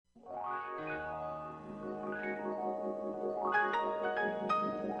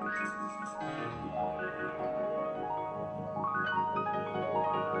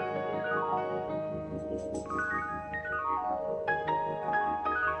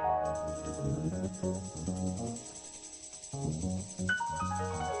Wake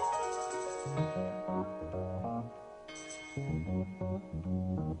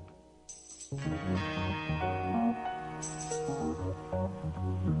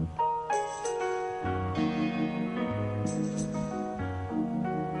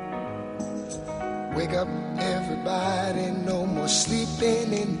up, everybody, no more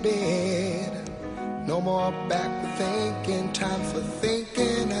sleeping in bed. No more backward thinking, time for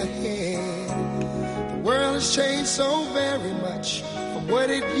thinking ahead. The world has changed so very much from what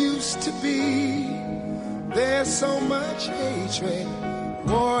it used to be. There's so much hatred,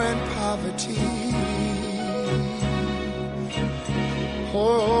 war and poverty.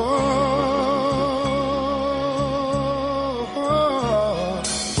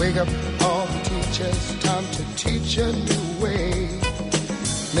 Wake up, all the teachers, time to teach a new way.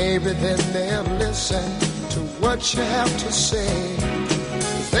 Maybe then they'll listen to what you have to say.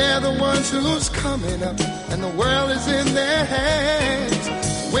 'Cause they're the ones who's coming up, and the world is in their hands.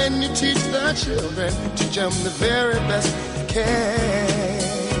 When you teach the children, teach them the very best you can.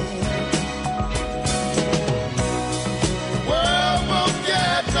 The world won't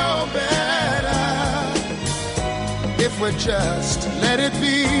get no better if we just let it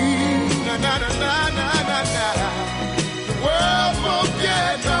be. Na na na na na na na. The world won't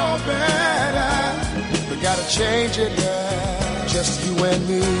get no better. We gotta change it now, just you and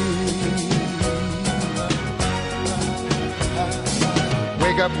me.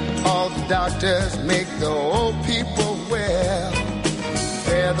 Wake up, all the doctors, make the old people well.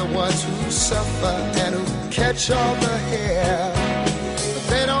 They're the ones who suffer and who catch all the hair. But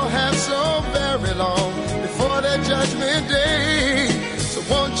they don't have so very long before their judgment day. So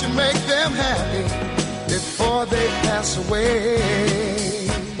won't you make them happy before they pass away?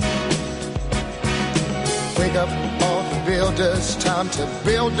 Wake up, all the builders, time to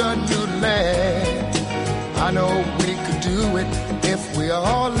build a new land. I know we could do it if we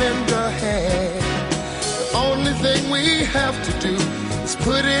all lend a hand. The only thing we have to do is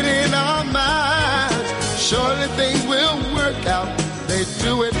put it in our minds. Surely things will work out. They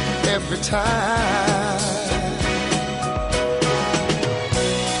do it every time.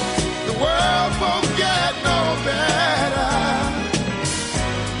 The world won't get no better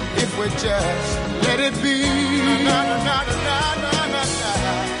if we just let it be. Na, na, na, na, na, na, na.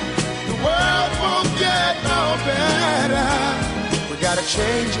 The world won't get no better. We gotta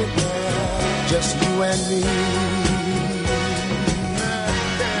change it now, just you and me.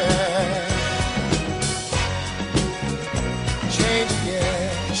 Change it,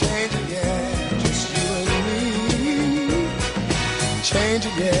 yeah, just you and me. Change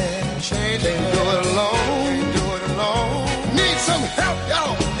it, yeah, change it. Can't do it alone, Need some help,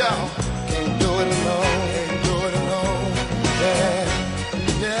 y'all. Can't do it alone,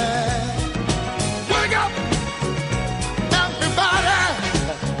 yeah. Wake up, everybody.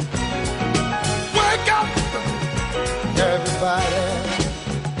 Wake up, everybody.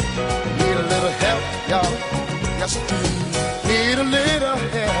 Need a little help, y'all. Yes, I do. Need a little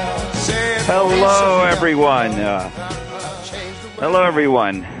help. Hello, everyone. Hello,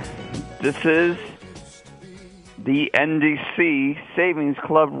 everyone. This is the NDC Savings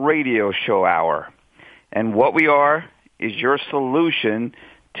Club Radio Show Hour. And what we are is your solution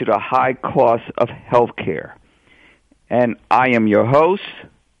to the high cost of health care. And I am your host,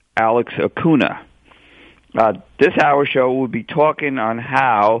 Alex Acuna. This hour show will be talking on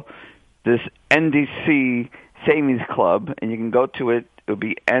how this NDC Savings Club, and you can go to it, it'll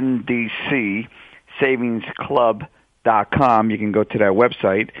be ndcsavingsclub.com. You can go to that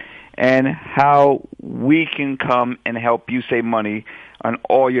website, and how we can come and help you save money on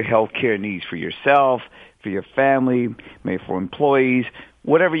all your health care needs for yourself, for your family, maybe for employees,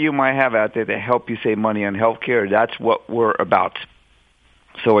 whatever you might have out there to help you save money on health care. That's what we're about.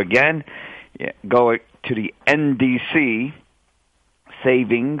 So again, go to the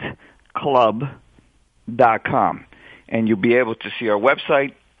ndcsavingsclub.com, and you'll be able to see our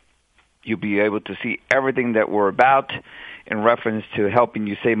website. You'll be able to see everything that we're about in reference to helping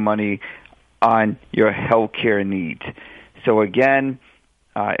you save money on your health care needs. So again,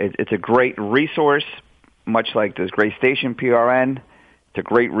 it's a great resource, much like this great station, PRN. It's a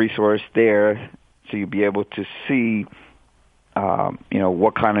great resource there, so you'll be able to see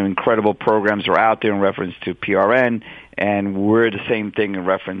what kind of incredible programs are out there in reference to PRN, and we're the same thing in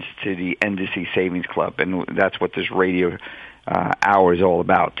reference to the NDC Savings Club, and that's what this radio hour is all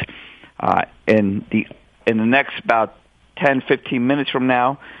about. In the next about 10, 15 minutes from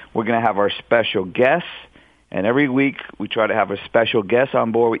now, we're going to have our special guests, and every week we try to have a special guest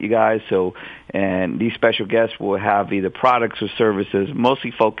on board with you guys. And these special guests will have either products or services,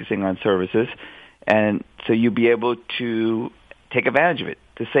 mostly focusing on services, And so you'll be able to take advantage of it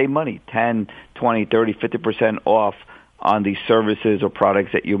to save money, 10, 20, 30, 50% off on these services or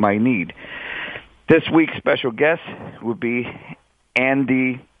products that you might need. This week's special guest would be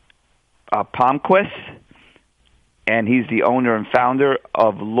Andy Palmquist, and he's the owner and founder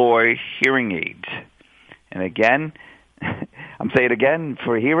of Loy Hearing Aids. And again, I'm saying it again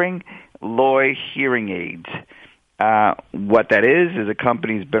for hearing, Loy Hearing Aids. What that is a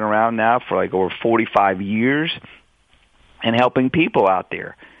company that's been around now for like over 45 years and helping people out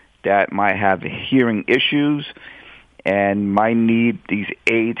there that might have hearing issues and might need these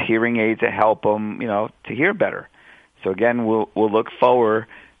aids, hearing aids, to help them, to hear better. So again, we'll look forward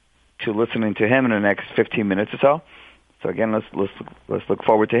to listening to him in the next 15 minutes or so. So again, let's look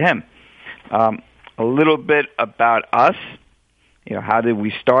forward to him. A little bit about us. How did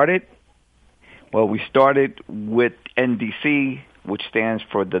we start it? Well, we started with NDC, which stands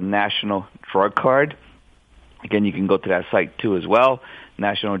for the National Drug Card. Again, you can go to that site too as well,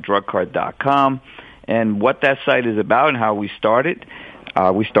 nationaldrugcard.com. And what that site is about and how we started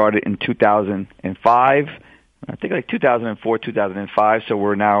in 2005, I think like 2004, 2005, so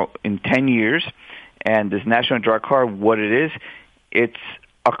we're now in 10 years. And this National Drug Card, what it is, it's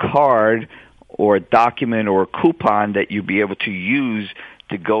a card or a document or a coupon that you'll be able to use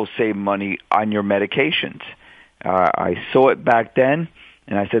to go save money on your medications. I saw it back then,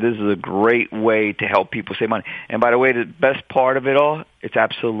 and I said, this is a great way to help people save money. And by the way, the best part of it all, it's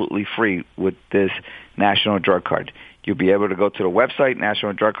absolutely free with this National Drug Card. You'll be able to go to the website,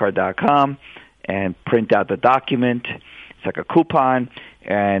 nationaldrugcard.com, and print out the document. It's like a coupon,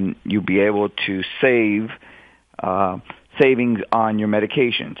 and you'll be able to save savings on your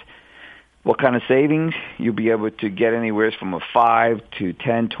medications. What kind of savings? You'll be able to get anywhere from a 5 to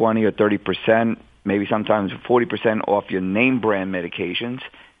 10, 20, or 30%, maybe sometimes 40% off your name brand medications,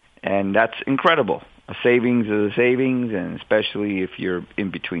 and that's incredible. A savings is a savings, and especially if you're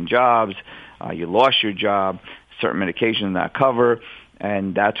in between jobs, you lost your job, certain medications not covered,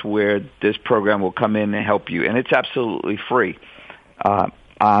 and that's where this program will come in and help you, and it's absolutely free. On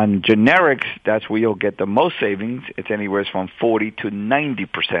generics, that's where you'll get the most savings. It's anywhere from 40 to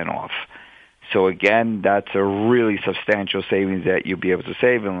 90% off. So again, that's a really substantial savings that you'll be able to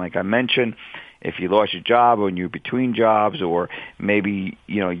save. And like I mentioned, if you lost your job or you're between jobs, or maybe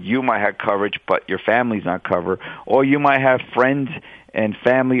you might have coverage but your family's not covered, or you might have friends and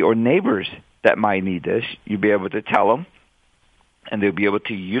family or neighbors that might need this, you'll be able to tell them, and they'll be able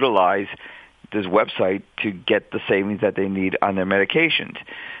to utilize this website to get the savings that they need on their medications.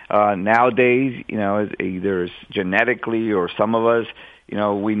 Nowadays, either it's genetically or some of us,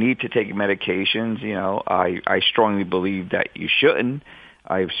 we need to take medications. I strongly believe that you shouldn't.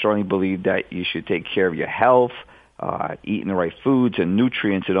 I strongly believe that you should take care of your health, eating the right foods and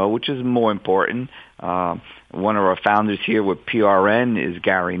nutrients and all, which is more important. One of our founders here with PRN is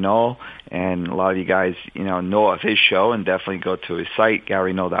Gary Null, and a lot of you guys, know of his show, and definitely go to his site,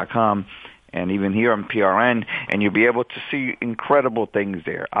 GaryNull.com. And even here on PRN, and you'll be able to see incredible things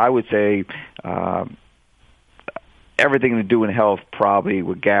there. I would say everything to do in health probably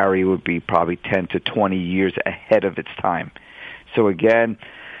with Gary would be probably 10 to 20 years ahead of its time. So again,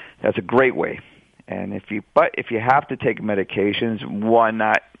 that's a great way. And if you have to take medications, why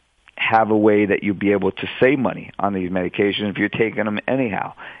not have a way that you'll be able to save money on these medications if you're taking them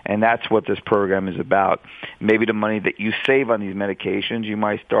anyhow? And that's what this program is about. Maybe the money that you save on these medications, you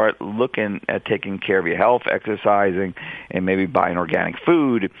might start looking at taking care of your health, exercising, and maybe buying organic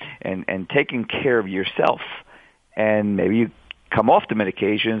food and taking care of yourself. And maybe you come off the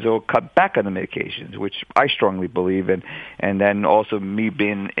medications or cut back on the medications, which I strongly believe in. And then also me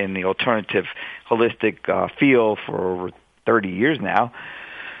being in the alternative holistic field for over 30 years now,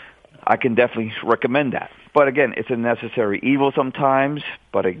 I can definitely recommend that. But again, it's a necessary evil sometimes.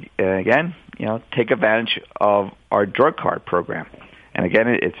 But again, take advantage of our drug card program. And again,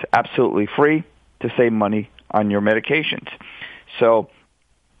 it's absolutely free to save money on your medications. So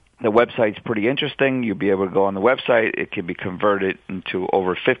the website's pretty interesting. You'll be able to go on the website. It can be converted into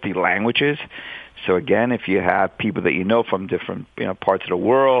over 50 languages. So again, if you have people that you know from different parts of the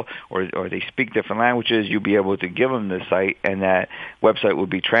world, or they speak different languages, you'll be able to give them the site, and that website will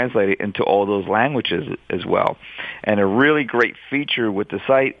be translated into all those languages as well. And a really great feature with the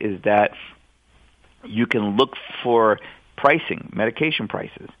site is that you can look for pricing, medication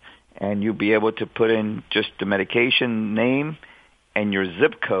prices, and you'll be able to put in just the medication name and your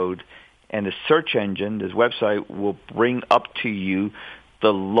zip code, and the search engine, this website, will bring up to you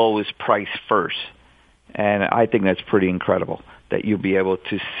the lowest price first. And I think that's pretty incredible that you'll be able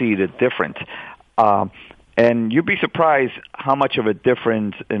to see the difference. And you'd be surprised how much of a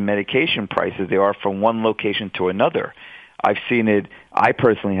difference in medication prices there are from one location to another. I've seen it. I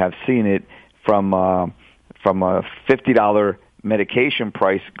personally have seen it from a $50 medication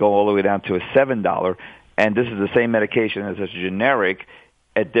price go all the way down to a $7, and this is the same medication as a generic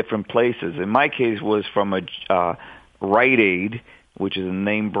at different places. In my case, was from a Rite Aid, which is a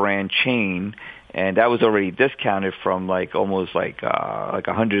name brand chain, and that was already discounted from almost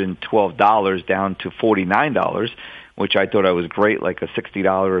 $112 down to $49, which I thought I was great, like a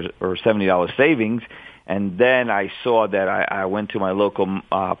 $60 or $70 savings. And then I saw that I went to my local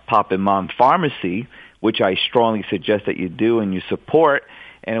Pop and Mom pharmacy, which I strongly suggest that you do and you support,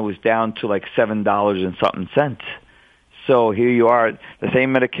 and it was down to like $7 and something cents. So here you are, the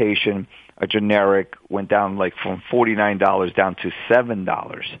same medication, a generic, went down from $49 down to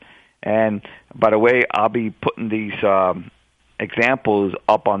 $7. And by the way, I'll be putting these examples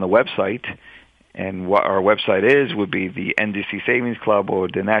up on the website. And what our website would be the NDC Savings Club or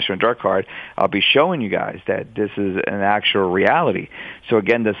the National Drug Card. I'll be showing you guys that this is an actual reality. So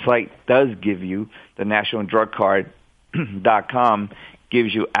again, the site does give you, the nationaldrugcard.com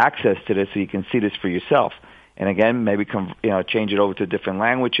gives you access to this so you can see this for yourself. And again, maybe change it over to different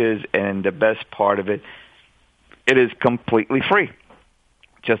languages. And the best part of it, it is completely free,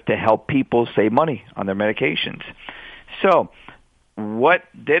 just to help people save money on their medications. So what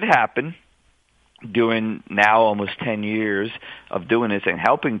did happen during now almost 10 years of doing this and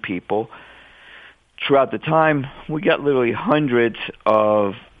helping people, throughout the time, we got literally hundreds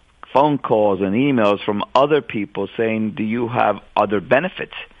of phone calls and emails from other people saying, do you have other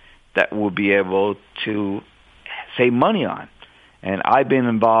benefits that we'll be able to save money on? And I've been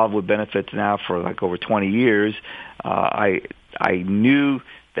involved with benefits now for over 20 years. I knew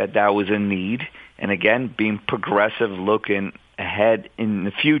that was a need. And again, being progressive, looking ahead in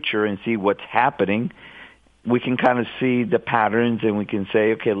the future and see what's happening, we can kind of see the patterns and we can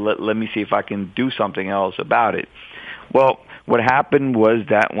say, okay, let me see if I can do something else about it. Well, what happened was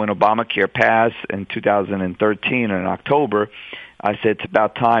that when Obamacare passed in 2013 in October, I said it's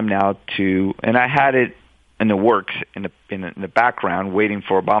about time now to, and I had it in the works in the background waiting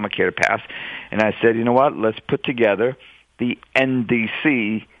for Obamacare to pass, and I said, you know what, let's put together the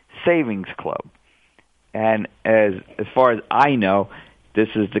NDC Savings Club. And as far as I know, this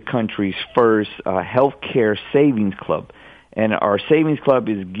is the country's first healthcare savings club. And our savings club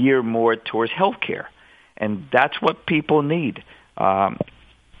is geared more towards healthcare. And that's what people need.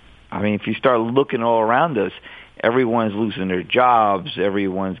 If you start looking all around us, everyone's losing their jobs.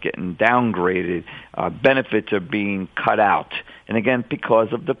 Everyone's getting downgraded. Benefits are being cut out. And again,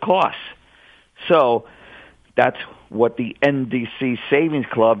 because of the costs. So that's what the NDC Savings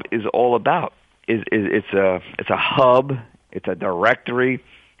Club is all about. It's a hub, it's a directory,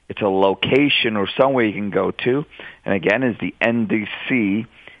 it's a location or somewhere you can go to. And again, it's the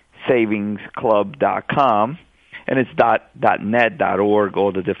ndcsavingsclub.com. And it's .net, .org,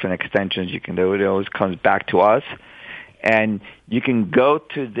 all the different extensions you can do. It always comes back to us. And you can go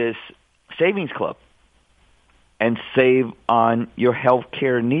to this savings club and save on your health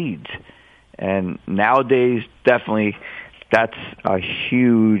care needs. And nowadays, definitely, that's a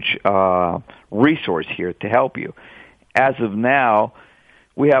huge resource here to help you. As of now,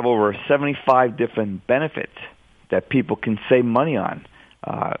 we have over 75 different benefits that people can save money on.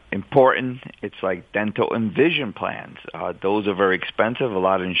 Important, it's like dental and vision plans. Those are very expensive. A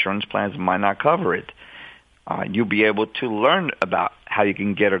lot of insurance plans might not cover it. You'll be able to learn about how you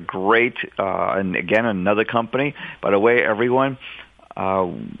can get a great, and again, another company. By the way, everyone,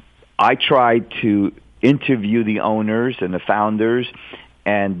 I tried to interview the owners and the founders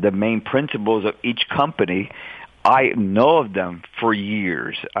and the main principals of each company. I know of them for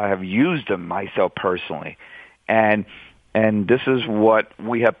years. I have used them myself personally. And this is what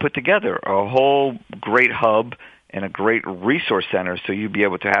we have put together, a whole great hub and a great resource center so you'll be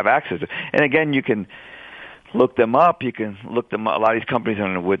able to have access to. And again, you can look them up. You can look them up. A lot of these companies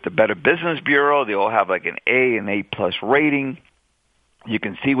are with the Better Business Bureau. They all have like an A and A+ rating. You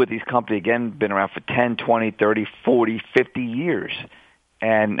can see what these companies, again, been around for 10, 20, 30, 40, 50 years.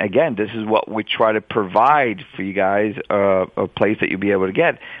 And again, this is what we try to provide for you guys, a place that you'll be able to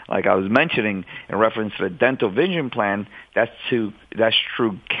get. Like I was mentioning in reference to the dental vision plan, that's through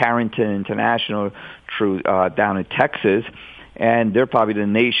Carrington International, down in Texas, and they're probably the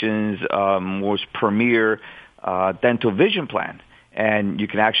nation's most premier dental vision plan. And you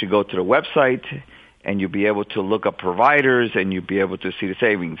can actually go to the website, and you'll be able to look up providers, and you'll be able to see the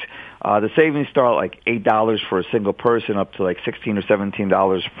savings. The savings start like $8 for a single person, up to like $16 or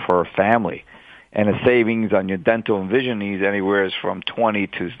 $17 for a family. And the savings on your dental and vision needs anywhere from 20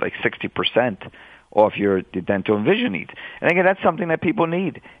 to like 60% off your dental and vision needs. And again, that's something that people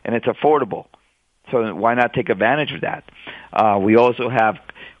need, and it's affordable. So why not take advantage of that? We also have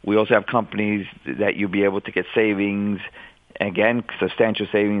companies that you'll be able to get savings, again, substantial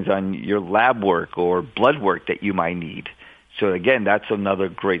savings on your lab work or blood work that you might need. So again, that's another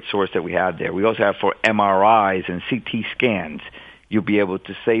great source that we have there. We also have for MRIs and CT scans. You'll be able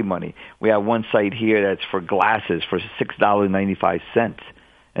to save money. We have one site here that's for glasses for $6.95. And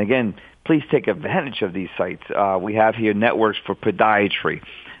again, please take advantage of these sites. We have here networks for podiatry.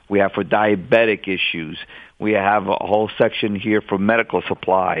 We have for diabetic issues. We have a whole section here for medical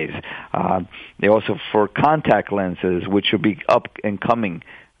supplies. They also for contact lenses, which will be up and coming.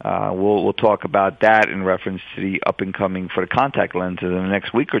 We'll talk about that in reference to the up and coming for the contact lenses in the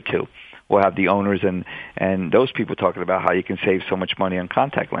next week or two. We'll have the owners and those people talking about how you can save so much money on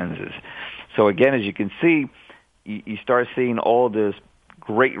contact lenses. So again, as you can see, you start seeing all this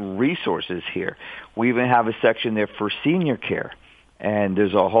great resources here. We even have a section there for senior care. And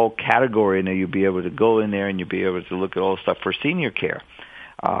there's a whole category in there. You'll be able to go in there and you'll be able to look at all the stuff for senior care.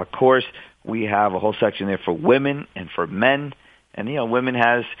 Of course, we have a whole section there for women and for men. And, women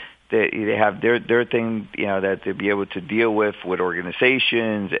they have their thing, that they'll be able to deal with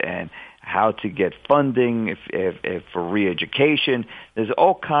organizations and how to get funding if for re-education. There's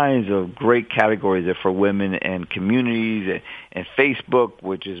all kinds of great categories there for women and communities and Facebook,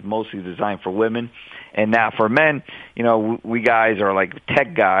 which is mostly designed for women. And now for men, we guys are like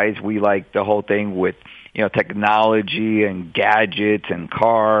tech guys. We like the whole thing with, technology and gadgets and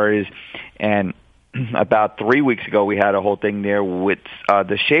cars. And about 3 weeks ago, we had a whole thing there with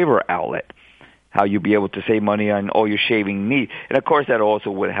the shaver outlet, how you'll be able to save money on all your shaving needs. And, of course, that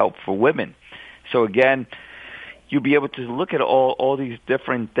also would help for women. So, again, you'll be able to look at all these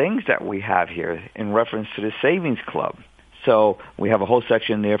different things that we have here in reference to the Savings Club. So we have a whole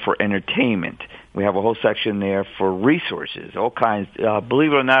section there for entertainment. We have a whole section there for resources, all kinds.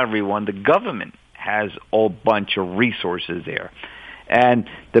 Believe it or not, everyone, the government has a bunch of resources there. And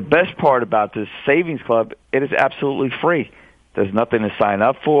the best part about this Savings Club, it is absolutely free. There's nothing to sign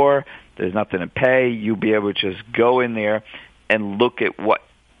up for. There's nothing to pay. You'll be able to just go in there and look at what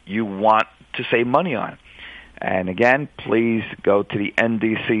you want to save money on. And again, please go to the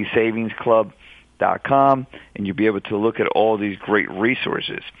ndcsavingclub.com, and you'll be able to look at all these great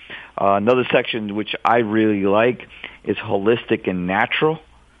resources. Another section which I really like is holistic and natural.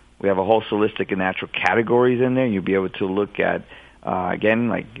 We have a whole holistic and natural categories in there. You'll be able to look at, again,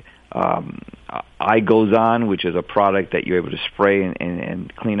 like Eye Goes On, which is a product that you're able to spray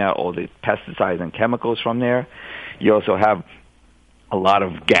and clean out all the pesticides and chemicals from there. You also have a lot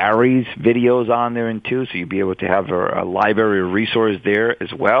of Gary's videos on there too, so you'll be able to have a library resource there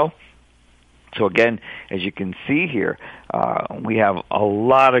as well. So again, as you can see here, we have a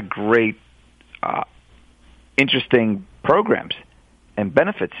lot of great, interesting programs and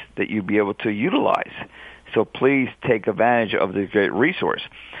benefits that you'll be able to utilize. So please take advantage of this great resource.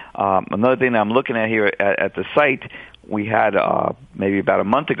 Another thing that I'm looking at here at the site, we had maybe about a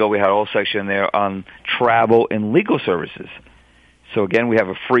month ago, we had a whole section there on travel and legal services. So again, we have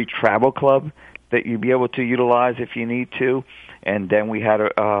a free travel club that you'll be able to utilize if you need to. And then we had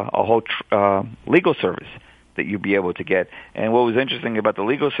a whole legal service that you'll be able to get. And what was interesting about the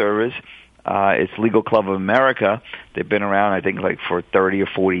legal service, it's Legal Club of America. They've been around, I think, like for 30 or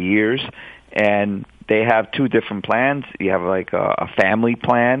 40 years. And they have two different plans. You have like a family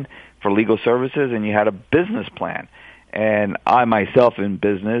plan for legal services, and you had a business plan. And I myself in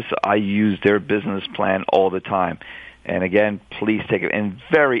business, I use their business plan all the time. And again, please take it. And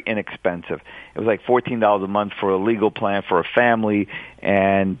very inexpensive. It was like $14 a month for a legal plan for a family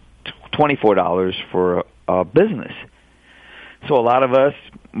and $24 for a business. So a lot of us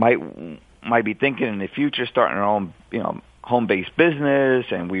might be thinking in the future starting our own, home-based business,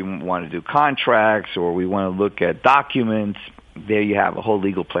 and we want to do contracts or we want to look at documents. There you have a whole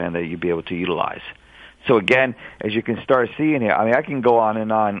legal plan that you'll be able to utilize. So again, as you can start seeing here, I can go on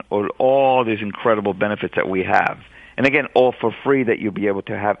and on all these incredible benefits that we have. And again, all for free that you'll be able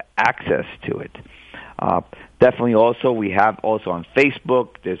to have access to it. Definitely also, we have also on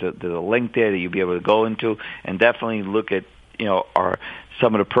Facebook, there's a link there that you'll be able to go into and definitely look at,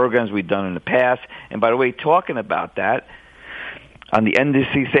 some of the programs we've done in the past. And by the way, talking about that, on the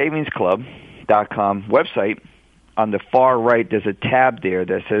ndcsavingclub.com website, on the far right, there's a tab there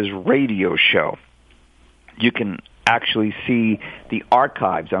that says Radio Show. You can actually see the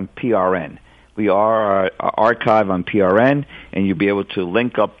archives on PRN. We are our archive on PRN, and you'll be able to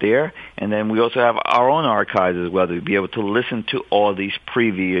link up there. And then we also have our own archives as well. You'll be able to listen to all these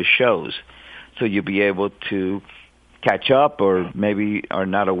previous shows. So you'll be able to catch up or maybe are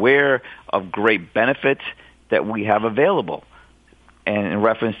not aware of great benefits that we have available and in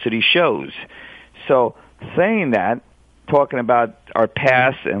reference to these shows. So saying that, talking about our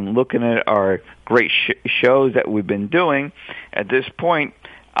past and looking at our great shows that we've been doing, at this point,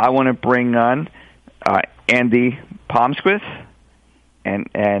 I want to bring on Andy Palmquist.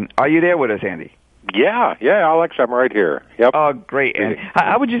 And are you there with us, Andy? Yeah, Alex, I'm right here. Yep. Oh, great, Andy.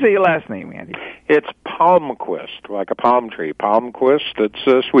 How would you say your last name, Andy? It's Palmquist, like a palm tree. Palmquist,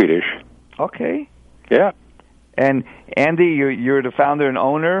 it's Swedish. Okay. Yeah. And Andy, you're the founder and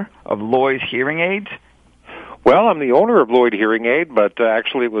owner of Lloyd's Hearing Aids? Well, I'm the owner of Lloyd Hearing Aid, but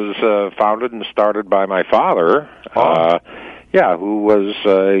actually it was founded and started by my father. Who was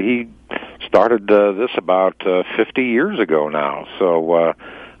he started this about 50 years ago now. So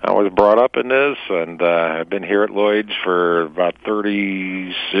I was brought up in this, and I've been here at Lloyd's for about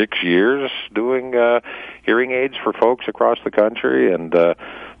 36 years doing hearing aids for folks across the country, and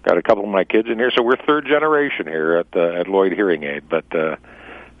got a couple of my kids in here. So we're third generation here at Lloyd Hearing Aid, but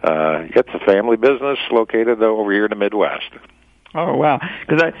it's a family business located over here in the Midwest. Oh, wow.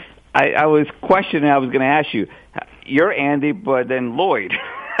 Because I was questioning, I was going to ask you, you're Andy, but then Lloyd.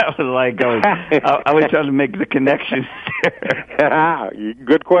 I was trying to make the connection there.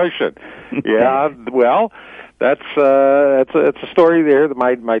 Good question. Yeah, well, it's a story there.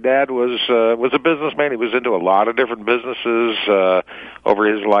 My dad was a businessman. He was into a lot of different businesses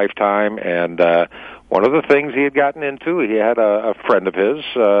over his lifetime, and one of the things he had gotten into, he had a friend of his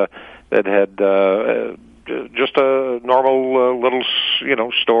that had just a normal little,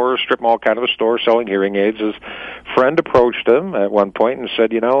 store, strip mall kind of a store selling hearing aids. His friend approached him at one point and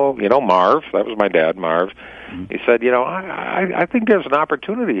said, Marv, that was my dad, Marv. Mm-hmm. He said, I think there's an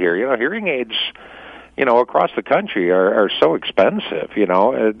opportunity here. Hearing aids, across the country are so expensive.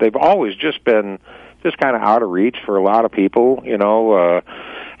 They've always just been just kind of out of reach for a lot of people, and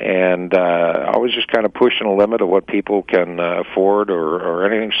always just kind of pushing a limit of what people can afford or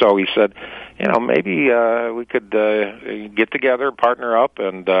anything. So he said, maybe we could get together, partner up,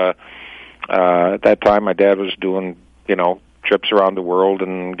 and at that time my dad was doing, trips around the world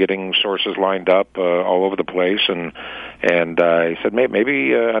and getting sources lined up all over the place, and he said,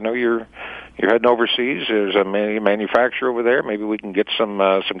 maybe I know you're heading overseas. There's a manufacturer over there. Maybe we can get some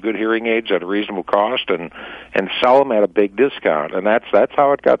good hearing aids at a reasonable cost and sell them at a big discount. And that's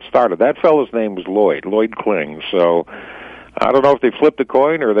how it got started. That fellow's name was Lloyd Kling. So I don't know if they flipped a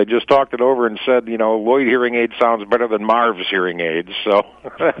coin or they just talked it over and said, Lloyd Hearing Aid sounds better than Marv's Hearing Aids. So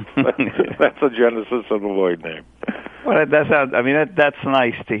that's the genesis of the Lloyd name. Well, that's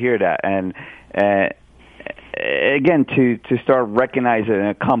nice to hear that. And again, to start recognizing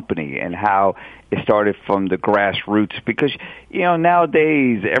a company and how it started from the grassroots, because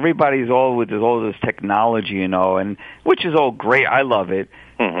nowadays everybody's all with all this technology, and which is all great. I love it.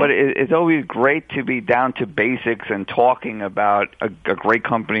 Mm-hmm. But it's always great to be down to basics and talking about a great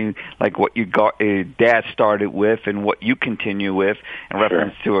company like what Dad started with and what you continue with in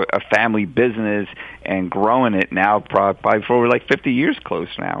reference to a family business and growing it now probably for over 50 years close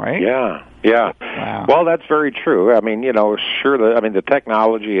now, right? Yeah. Wow. Well, that's very true. The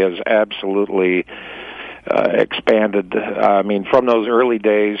technology has absolutely expanded. From those early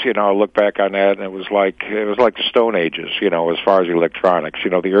days, I look back on that, and it was like the Stone Ages, as far as electronics.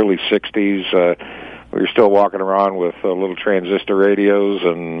 The early '60s, we were still walking around with little transistor radios,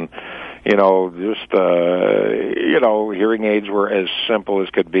 and hearing aids were as simple as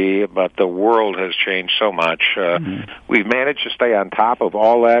could be. But the world has changed so much. We've managed to stay on top of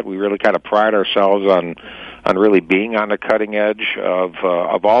all that. We really kind of pride ourselves on really being on the cutting edge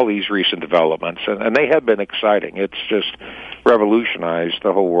of all these recent developments, and they have been exciting. It's just revolutionized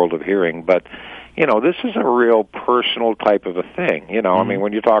the whole world of hearing. But this is a real personal type of a thing.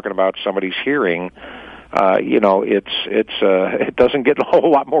 When you're talking about somebody's hearing, it doesn't get a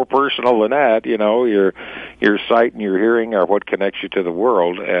whole lot more personal than that. Your sight and your hearing are what connects you to the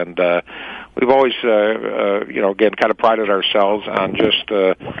world, and we've always again kind of prided ourselves on just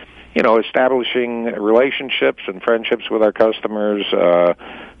establishing relationships and friendships with our customers.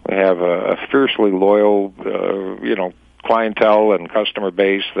 We have a fiercely loyal, clientele and customer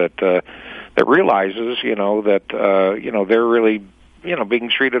base that realizes, that they're really, being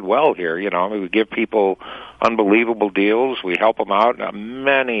treated well here. We give people unbelievable deals. We help them out.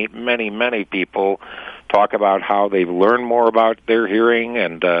 Many, many, many people talk about how they've learned more about their hearing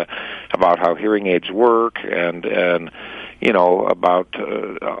and about how hearing aids work, and about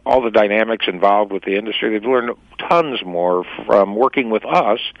all the dynamics involved with the industry. They've learned tons more from working with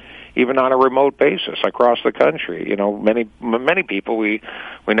us, even on a remote basis across the country. Many people we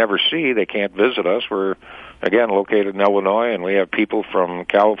never see. They can't visit us. We're, again, located in Illinois, and we have people from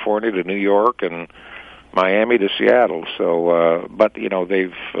California to New York and Miami to Seattle. So, but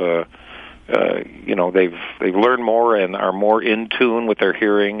they've learned more and are more in tune with their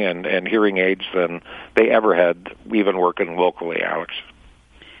hearing and hearing aids than they ever had, even working locally, Alex.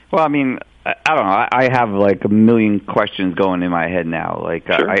 Well, I mean, I don't know. I have like a million questions going in my head now. Like,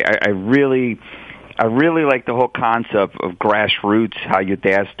 sure. I really like the whole concept of grassroots, how your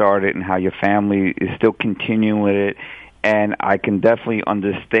dad started and how your family is still continuing with it. And I can definitely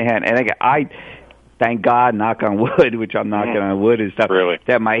understand. And I thank God, knock on wood, which I'm knocking on wood and stuff, really,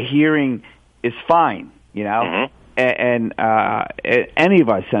 that my hearing is fine, and any of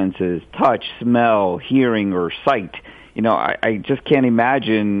our senses, touch, smell, hearing, or sight, I just can't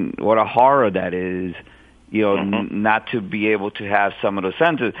imagine what a horror that is, not to be able to have some of those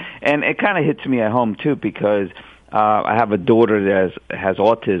senses. And it kind of hits me at home, too, because I have a daughter that has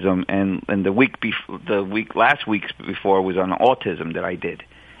autism, and last week before was on autism that I did.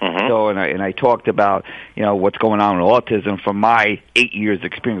 So, and I talked about, what's going on with autism from my 8 years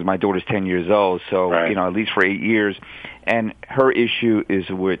experience. My daughter's 10 years old, so, right. At least for 8 years. And her issue is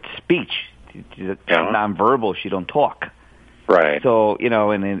with speech. She's nonverbal. She don't talk. Right. So,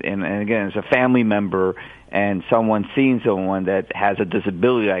 and again, it's a family member and someone seeing someone that has a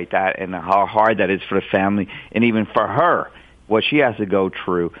disability like that and how hard that is for the family and even for her, what she has to go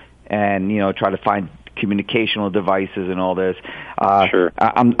through and, try to find communicational devices and all this. Sure.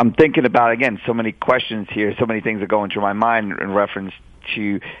 I'm thinking about, again, so many questions here, so many things are going through my mind in reference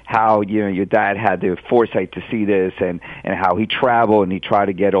to how, your dad had the foresight to see this and how he traveled and he tried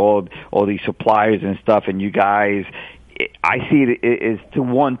to get all these suppliers and stuff, and you guys, I see it is to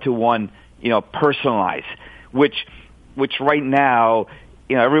one, personalized, which right now,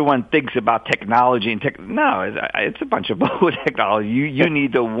 everyone thinks about technology and no, it's a bunch of bull technology. You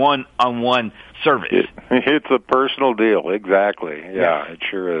need the one-on-one service. It's a personal deal, exactly. Yeah, it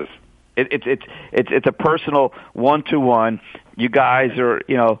sure is. It's a personal one-to-one. You guys are,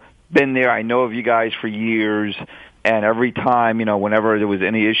 been there. I know of you guys for years. And every time, whenever there was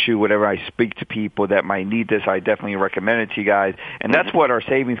any issue, whatever, I speak to people that might need this, I definitely recommend it to you guys. And that's what our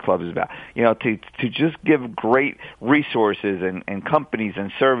Savings Club is about, to just give great resources and companies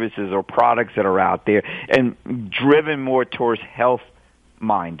and services or products that are out there and driven more towards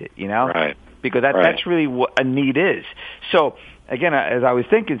health-minded, Right. Because that's really what a need is. So, again, as I was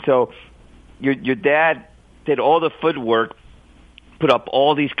thinking, so your dad did all the footwork, put up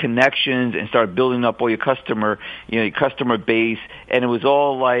all these connections and started building up all your customer base, and it was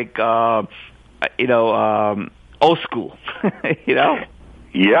all like, old school, Yeah.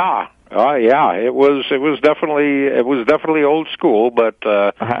 Yeah. It was definitely old school, but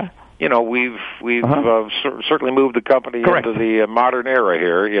we've certainly moved the company Correct. into the modern era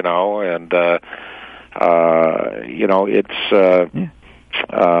here, and it's.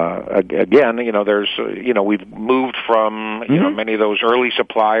 Again, there's, we've moved from, many of those early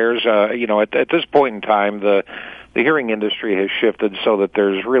suppliers. At this point in time, the hearing industry has shifted so that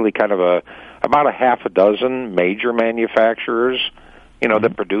there's really kind of about a half a dozen major manufacturers,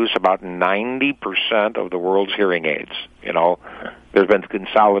 that produce about 90% of the world's hearing aids. There's been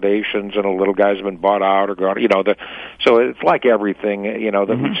consolidations, and a little guys have been bought out or gone. So it's like everything,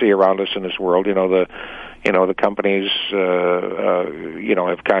 that we see around us in this world. The companies,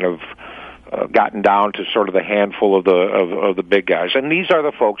 have kind of gotten down to sort of the handful of the big guys, and these are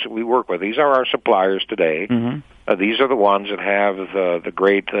the folks that we work with. These are our suppliers today. These are the ones that have the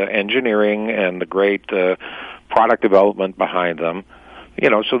great engineering and the great product development behind them.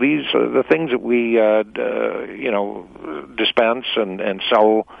 So these are the things that we, dispense and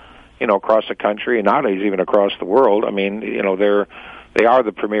sell, across the country and nowadays even across the world. I mean, they are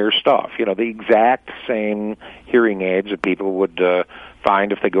the premier stuff. The exact same hearing aids that people would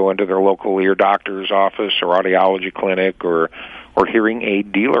find if they go into their local ear doctor's office or audiology clinic or hearing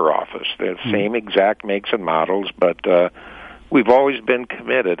aid dealer office. The same exact makes and models, but we've always been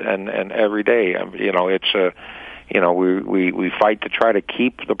committed, and every day, it's we fight to try to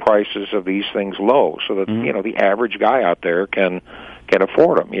keep the prices of these things low so that the average guy out there can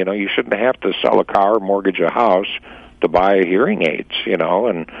afford them. You shouldn't have to sell a car or mortgage a house to buy hearing aids, and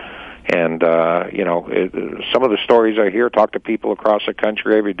some of the stories I hear, talk to people across the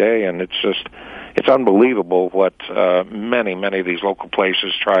country every day, and it's unbelievable what many of these local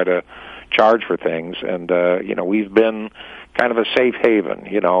places try to charge for things. And we've been kind of a safe haven,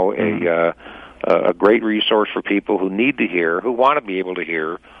 a great resource for people who need to hear, who want to be able to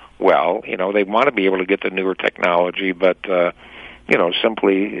hear well. You know, they want to be able to get the newer technology, but you know,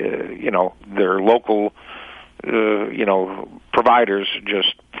 simply you know, their local you know, providers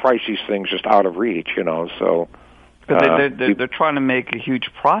just price these things just out of reach. You know, so they're trying to make a huge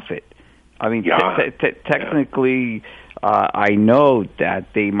profit. I mean, technically. I know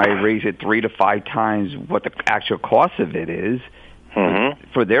that they might raise it 3 to 5 times what the actual cost of it is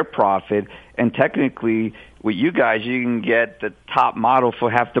for their profit. And technically, with you guys, you can get the top model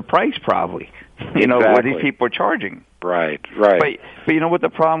for half the price, probably. You know, what these people are charging. Right. But you know what the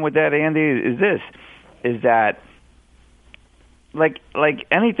problem with that, Andy, is that like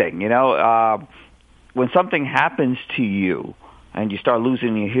anything, you know, when something happens to you, and you start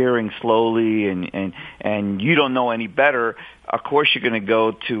losing your hearing slowly, and you don't know any better, of course you're going to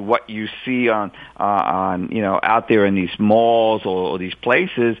go to what you see on you know, out there in these malls or these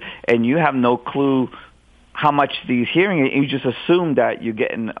places, and you have no clue how much these hearing aids. You just assume that you're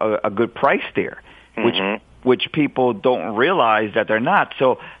getting a good price there, which people don't realize that they're not.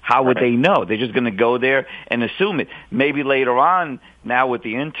 So how would they know? They're just going to go there and assume it. Maybe later on, now with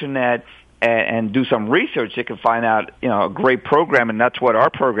the internet, and do some research, they can find out, you know, a great program, and that's what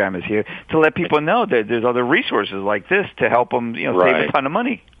our program is here, to let people know that there's other resources like this to help them, you know, save a ton of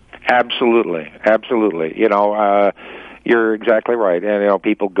money. Absolutely. You know, you're exactly right. And, you know,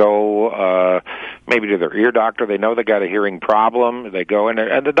 people go maybe to their ear doctor. They know they got a hearing problem. They go in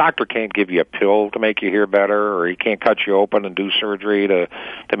there, and the doctor can't give you a pill to make you hear better, or he can't cut you open and do surgery to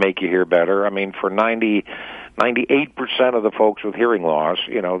make you hear better. I mean, for 98% of the folks with hearing loss,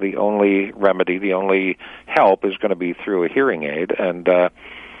 you know, the only remedy, the only help is going to be through a hearing aid. And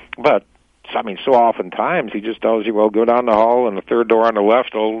but I mean, so oftentimes he just tells you, well, go down the hall and the third door on the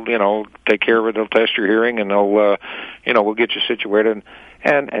left will, you know, take care of it. They'll test your hearing and they'll, you know, we'll get you situated.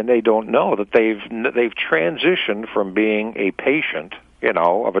 And they don't know that they've transitioned from being a patient, you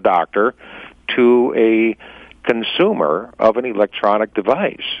know, of a doctor to a consumer of an electronic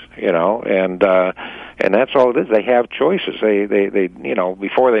device, you know, and that's all it is. They have choices. They you know,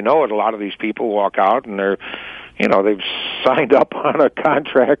 before they know it, a lot of these people walk out and they're, you know, they've signed up on a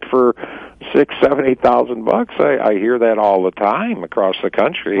contract for $6,000, $7,000, $8,000. I hear that all the time across the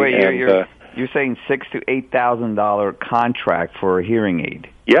country. Wait, you're saying $6,000 to $8,000 contract for a hearing aid?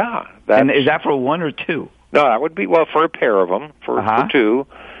 Yeah. And is that for one or two? No, that would be, well, for a pair of them, for two.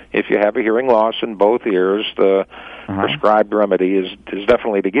 If you have a hearing loss in both ears, the prescribed remedy is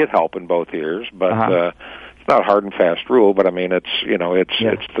definitely to get help in both ears, but it's not a hard and fast rule, but I mean, it's, you know, it's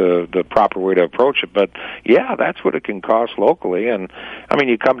the proper way to approach it. But yeah, that's what it can cost locally. And I mean,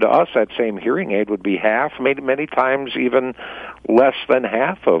 you come to us, that same hearing aid would be half, many times even less than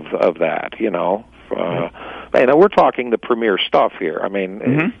half of that, you know. And we're talking the premier stuff here. I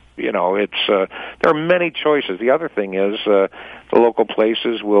mean, you know, it's there are many choices. The other thing is the local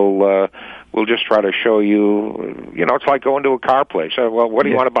places will just try to show you. You know, it's like going to a car place. Well, what do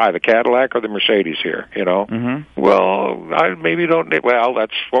you want to buy, the Cadillac or the Mercedes here? You know, well, I maybe don't. Well,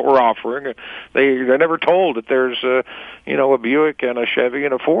 that's what we're offering. They're never told that there's you know, a Buick and a Chevy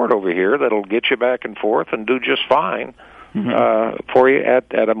and a Ford over here that'll get you back and forth and do just fine for you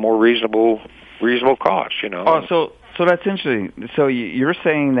at a more reasonable cost, you know. Oh, so that's interesting. So you're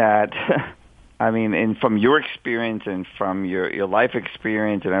saying that, I mean, and from your experience and from your life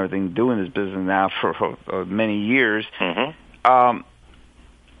experience and everything, doing this business now for many years, I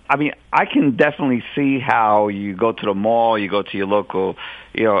mean, I can definitely see how you go to the mall, you go to your local,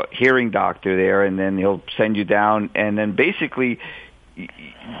 you know, hearing doctor there, and then he'll send you down, and then basically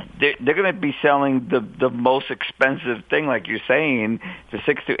they're going to be selling the most expensive thing, like you're saying, for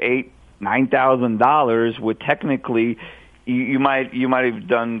 $6,000 to $9,000. With technically, you might have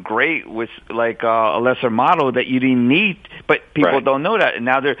done great with like a lesser model that you didn't need, but people don't know that. And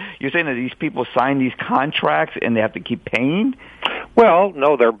now you're saying that these people sign these contracts and they have to keep paying. Well,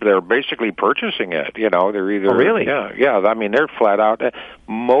 no, they're basically purchasing it. You know, they're either really, yeah. I mean, they're flat out.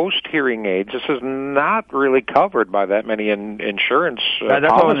 Most hearing aids, this is not really covered by that many insurance that's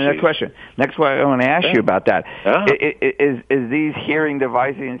policies. The next question. Next one, I want to ask you about that. Is these hearing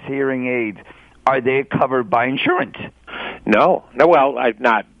devices and hearing aids, are they covered by insurance? No. Well,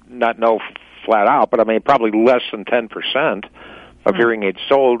 not flat out, but I mean probably less than 10% of hearing aids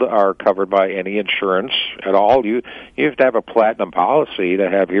sold are covered by any insurance at all. You have to have a platinum policy to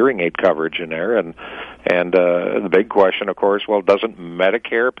have hearing aid coverage in there, and the big question, of course, well, doesn't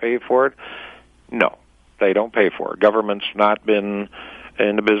Medicare pay for it? No, they don't pay for it. Government's not been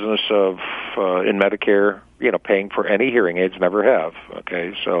in the business of in Medicare, you know, paying for any hearing aids. Never have.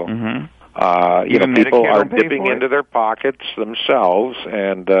 Okay, so. You know, people are dipping into their pockets themselves,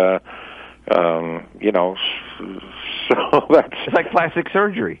 and You know, so that's it's like plastic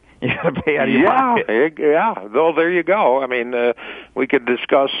surgery. You got to pay out of your pocket. Yeah. Well, there you go. I mean, we could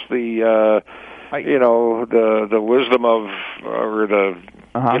discuss the, you know, the wisdom of or the.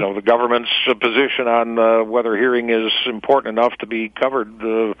 You know, the government's position on whether hearing is important enough to be covered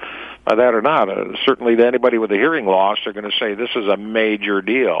by that or not. Certainly to anybody with a hearing loss, they're going to say this is a major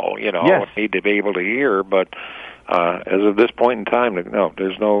deal, you know, yes. Need to be able to hear. But as of this point in time, no,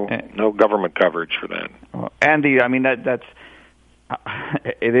 there's no government coverage for that. Andy, I mean, that's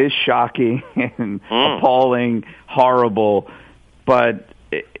it is shocking and appalling, horrible, but...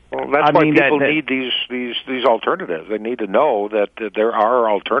 Well, that's why people need these alternatives. They need to know that there are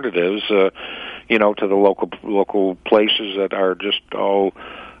alternatives, you know, to the local places that are just all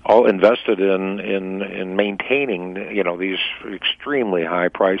invested in maintaining, you know, these extremely high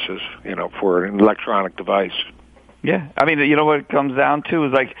prices, you know, for an electronic device. Yeah, I mean, you know what it comes down to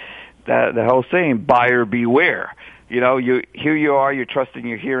is like the whole saying, buyer beware. You know, here you are, you're trusting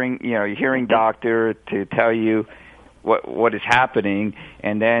your hearing doctor to tell you what is happening,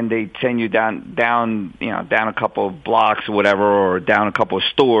 and then they send you down a couple of blocks or whatever, or down a couple of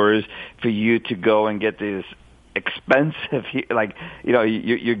stores for you to go and get this expensive, like, you know,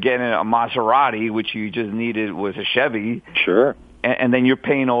 you're getting a Maserati, which you just needed was a Chevy. Sure. And then you're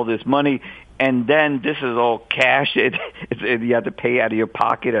paying all this money, and then this is all cash. You have to pay out of your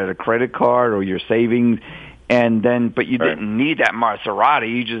pocket, out of a credit card or your savings. And then, but you didn't need that Maserati.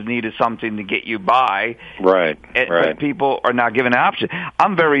 You just needed something to get you by. Right. But people are not given an option.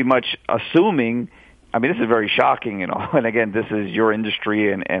 I'm very much assuming. I mean, this is very shocking, you know. And again, this is your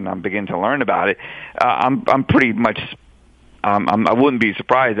industry, and I'm beginning to learn about it. I'm pretty much. I wouldn't be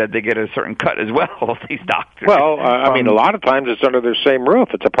surprised that they get a certain cut as well, these doctors. Well, I mean, a lot of times it's under their same roof.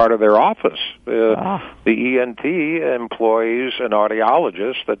 It's a part of their office. The ENT employs an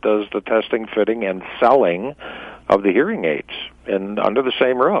audiologist that does the testing, fitting, and selling of the hearing aids, and under the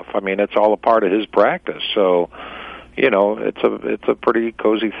same roof. I mean, it's all a part of his practice. So, you know, it's a pretty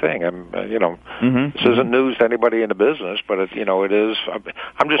cozy thing. This isn't news to anybody in the business, but it is.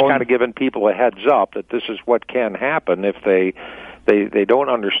 I'm just kind of giving people a heads up that this is what can happen if they don't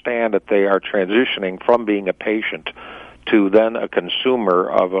understand that they are transitioning from being a patient to then a consumer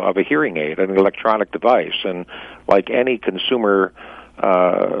of a hearing aid, an electronic device, and like any consumer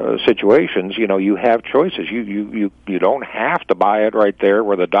situations, you know, you have choices. You don't have to buy it right there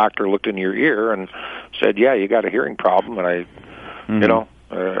where the doctor looked in your ear and said, "Yeah, you got a hearing problem," and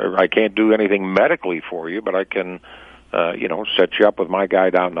I can't do anything medically for you, but I can, set you up with my guy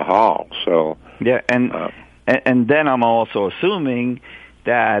down the hall. So yeah, and then I'm also assuming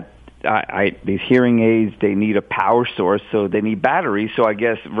that these hearing aids, they need a power source, so they need batteries. So I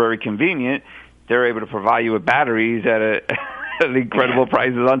guess very convenient, they're able to provide you with batteries at the incredible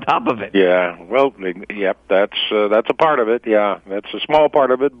prices on top of it. Yeah, well, that's a part of it. Yeah, that's a small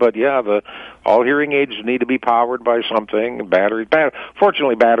part of it, but yeah, all hearing aids need to be powered by something.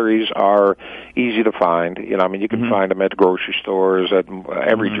 Fortunately, batteries are easy to find. You know, I mean, you can find them at grocery stores, at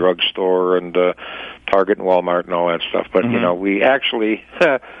every drugstore, and Target and Walmart and all that stuff. But you know, we actually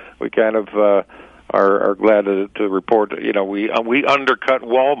we kind of are glad to report. You know, we undercut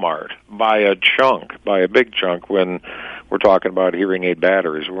Walmart by a big chunk when we're talking about hearing aid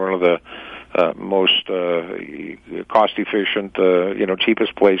batteries. We're one of the most cost-efficient,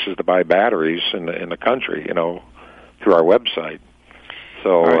 cheapest places to buy batteries in the country, you know, through our website.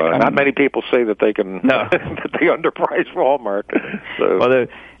 So not many people say that they can that they underprice Walmart. So. Well,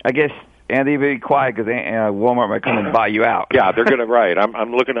 I guess, Andy, be quiet because Walmart might come and buy you out. Yeah, they're going to. Right.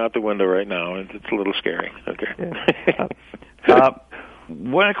 I'm looking out the window right now. It's a little scary. Okay.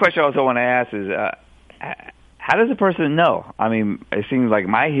 One question I also want to ask is, how does a person know? I mean, it seems like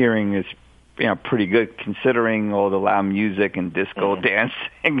my hearing is, pretty good considering all the loud music and disco dancing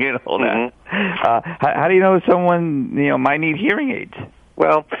and all that. How do you know someone, might need hearing aids?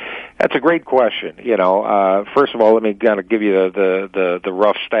 Well, that's a great question. First of all, let me kind of give you the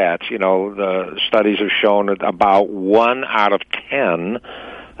rough stats. The studies have shown that about 1 out of 10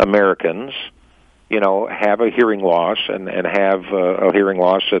 Americans, have a hearing loss and have a hearing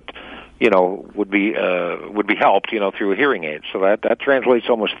loss that would be helped, through a hearing aid. So that translates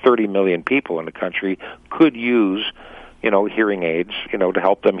to almost 30 million people in the country could use, hearing aids, to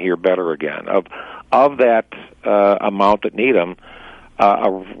help them hear better again. Of that amount that need them,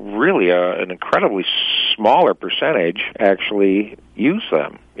 an incredibly smaller percentage actually use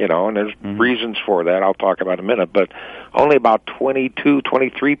them, and there's reasons for that I'll talk about in a minute, but only about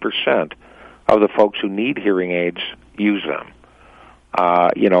 23% of the folks who need hearing aids use them.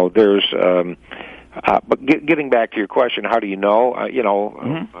 There's But getting back to your question, how do you know?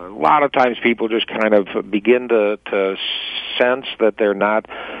 A lot of times people just kind of begin to sense that they're not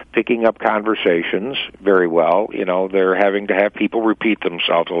picking up conversations very well. They're having to have people repeat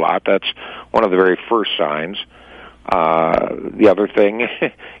themselves a lot. That's one of the very first signs. The other thing,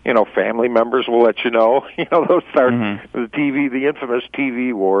 family members will let you know. Those start the infamous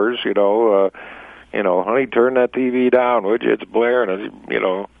TV wars. Honey, turn that TV down, would you? It's blaring.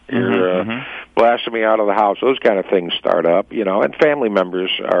 You're blasting me out of the house. Those kind of things start up. And family members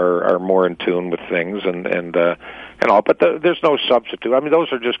are more in tune with things and all. But there's no substitute. I mean,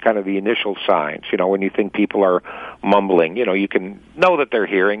 those are just kind of the initial signs. When you think people are mumbling, you can know that they're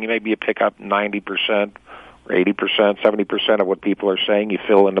hearing. Maybe you pick up 90%. 80%, 70% of what people are saying, you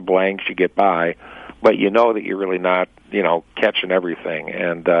fill in the blanks, you get by, but you know that you're really not, catching everything.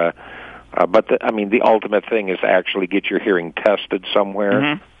 And but the ultimate thing is to actually get your hearing tested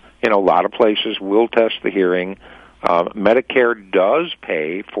somewhere. A lot of places will test the hearing. Medicare does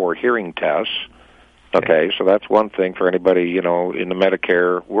pay for hearing tests. Okay, so that's one thing for anybody, in the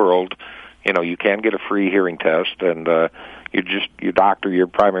Medicare world. You can get a free hearing test, and your doctor, your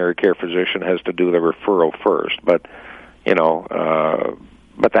primary care physician, has to do the referral first. But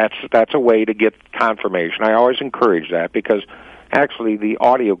but that's a way to get confirmation. I always encourage that because actually the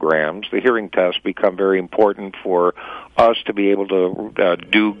audiograms, the hearing tests, become very important for us to be able to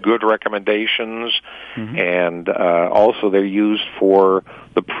do good recommendations, and also they're used for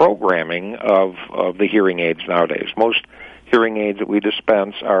the programming of the hearing aids nowadays. Most hearing aids that we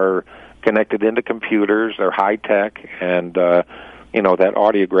dispense are connected into computers, they're high-tech, and, that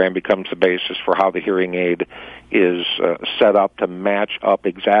audiogram becomes the basis for how the hearing aid is set up to match up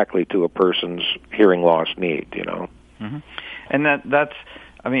exactly to a person's hearing loss need, And that's,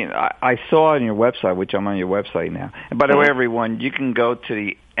 I saw on your website, which I'm on your website now. And by the way, everyone, you can go to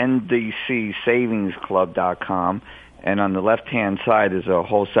the ndcsavingsclub.com, and on the left-hand side, there's a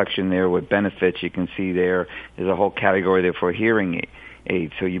whole section there with benefits. You can see there's a whole category there for hearing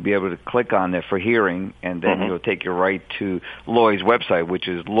aid. So you'll be able to click on there for hearing, and then it'll take you right to Lloyd's website, which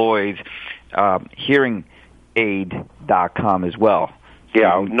is Lloyd's hearingaid.com as well.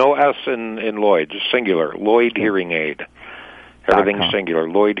 Yeah, no S in Lloyd, just singular. Lloyd Hearing Aid. Everything's singular.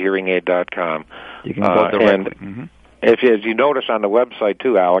 LloydHearingAid.com. You can go directly. As you notice on the website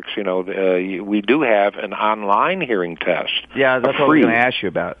too, Alex, we do have an online hearing test. Yeah, that's what I was going to ask you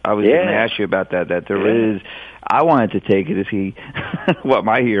about. I was going to ask you about that. That there is. I wanted to take it to see what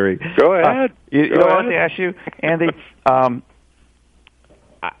my hearing. Go ahead. You know what I want to ask you, Andy?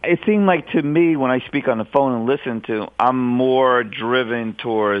 It seemed like to me when I speak on the phone and listen to, I'm more driven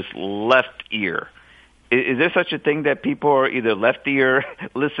towards left ear. Is there such a thing that people are either left ear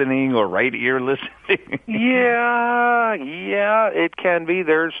listening or right ear listening? Yeah, it can be.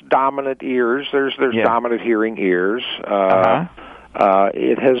 There's dominant ears. There's dominant hearing ears.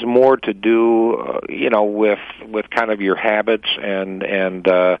 It has more to do, with kind of your habits and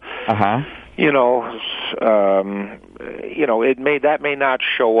that may not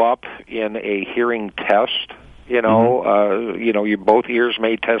show up in a hearing test. Your both ears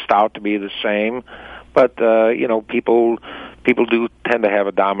may test out to be the same. But people do tend to have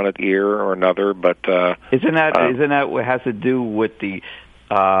a dominant ear or another. But isn't that what has to do with the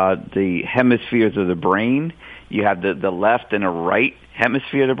hemispheres of the brain? You have the left and the right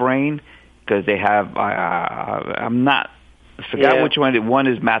hemisphere of the brain because they have. I forgot which one. One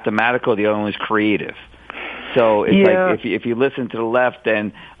is mathematical. The other one is creative. So it's like if you listen to the left,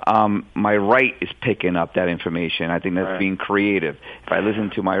 then my right is picking up that information. I think that's being creative. If I listen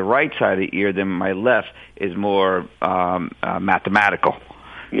to my right side of the ear, then my left is more mathematical.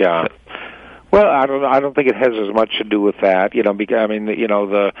 Yeah. Well, I don't think it has as much to do with that, because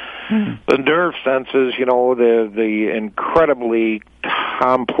the nerve senses, the incredibly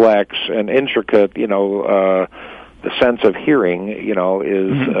complex and intricate, the sense of hearing, is.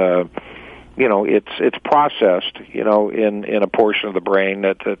 It's processed, in a portion of the brain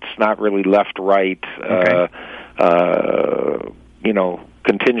that's not really left, right,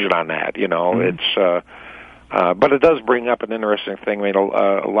 contingent on that. It's, but it does bring up an interesting thing.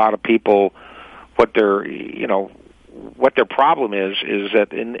 A lot of people, what their problem is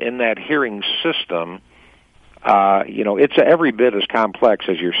that in that hearing system, it's every bit as complex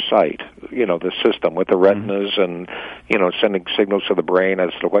as your sight, the system with the retinas and, sending signals to the brain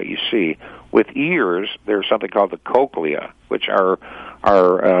as to what you see. With ears, there's something called the cochlea, which are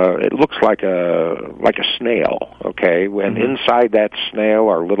it looks like a snail, okay? And inside that snail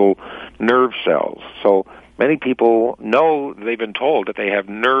are little nerve cells. So many people know they've been told that they have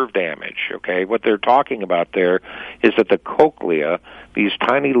nerve damage, okay? What they're talking about there is that the cochlea, these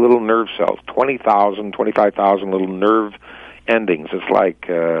tiny little nerve cells, 20,000, 25,000 little nerve endings, it's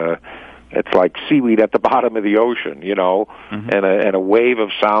like seaweed at the bottom of the ocean, you know, and a wave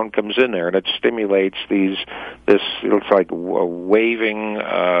of sound comes in there, and it stimulates this it looks like waving,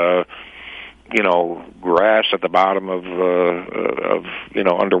 you know, grass at the bottom of you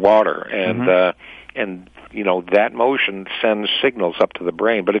know, underwater, and you know, that motion sends signals up to the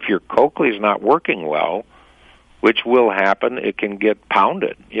brain. But if your cochlea is not working well, which will happen, it can get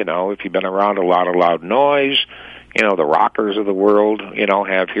pounded. You know, if you've been around a lot of loud noise, you know, the rockers of the world, you know,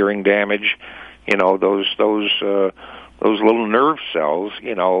 have hearing damage. You know, those little nerve cells,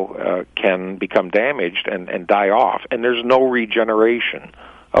 you know, can become damaged and die off, and there's no regeneration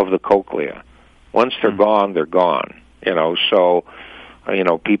of the cochlea. Once they're gone, they're gone. You know, so you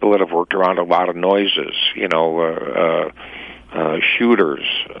know, people that have worked around a lot of noises, you know, shooters,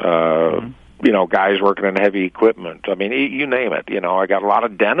 you know, guys working in heavy equipment. I mean, you name it. You know, I got a lot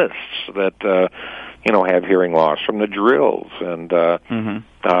of dentists that you know, have hearing loss from the drills, and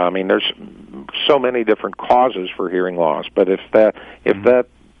I mean, there's so many different causes for hearing loss. But if that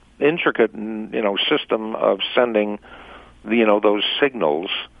intricate, you know, system of sending, you know, those signals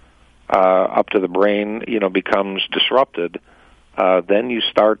up to the brain, you know, becomes disrupted, then you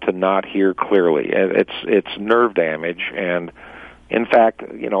start to not hear clearly. It's nerve damage, and in fact,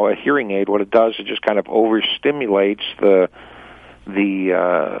 you know, a hearing aid, what it does, it just kind of overstimulates the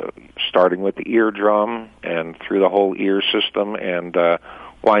starting with the eardrum and through the whole ear system, and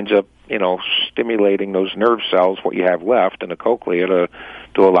winds up, you know, stimulating those nerve cells, what you have left in the cochlea, to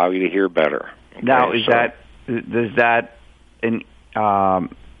allow you to hear better. Okay? Now, does that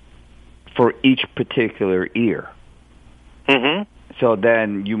for each particular ear? Mm-hmm. So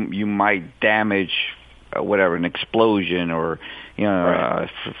then you might damage whatever, an explosion, or you know, right.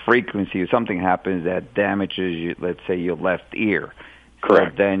 Frequency, or something happens that damages, let's say, your left ear.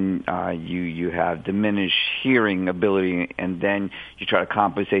 Correct. So then you have diminished hearing ability, and then you try to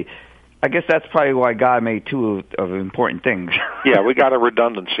compensate. I guess that's probably why God made two of important things. Yeah, we got a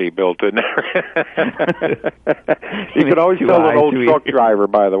redundancy built in there. You can always tell an old truck driver,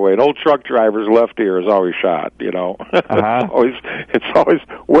 by the way. An old truck driver's left ear is always shot, you know. It's always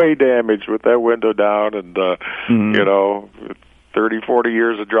way damaged with that window down, and, you know, 30, 40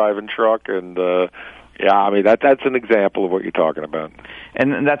 years of driving truck, and, yeah, I mean, that's an example of what you're talking about.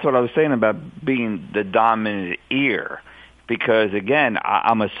 And that's what I was saying about being the dominant ear. Because, again,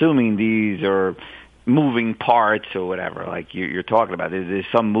 I'm assuming these are moving parts or whatever, like you're talking about. There's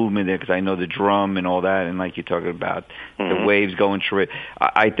some movement there, because I know the drum and all that, and like you're talking about the waves going through it.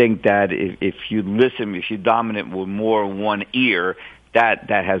 I think that if you listen, if you're dominant with more one ear, that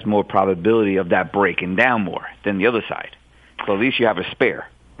has more probability of that breaking down more than the other side. So at least you have a spare.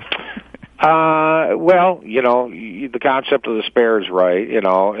 Well, you know, the concept of the spare is right, you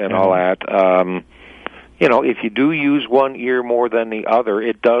know, and all that. You know, if you do use one ear more than the other,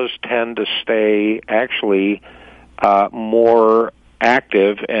 it does tend to stay actually more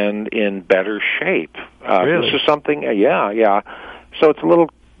active and in better shape. Really? This is something, yeah. So it's a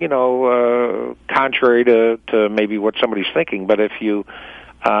little, you know, contrary to maybe what somebody's thinking, but if you,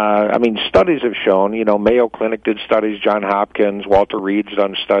 I mean, studies have shown, you know, Mayo Clinic did studies, Johns Hopkins, Walter Reed's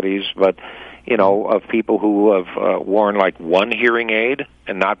done studies, but you know, of people who have worn like one hearing aid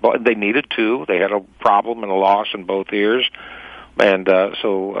and not both. They needed two. They had a problem and a loss in both ears, and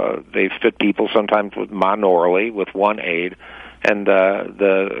so they fit people sometimes with monoraily with one aid. And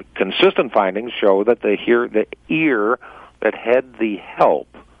the consistent findings show that the ear that had the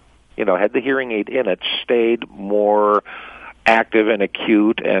help, you know, had the hearing aid in it, stayed more active and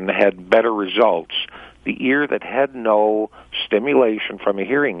acute and had better results. The ear that had no stimulation from a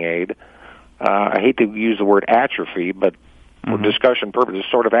hearing aid, I hate to use the word atrophy, but for discussion purposes,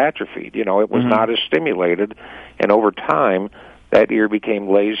 sort of atrophied. You know, it was not as stimulated, and over time, that ear became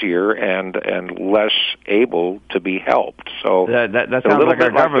lazier and less able to be helped. So that sounds a little like bit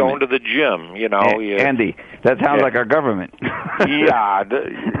our government. Going to the gym, you know. Andy, that sounds like our government. Yeah.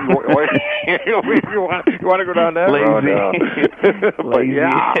 You want to go down that road? But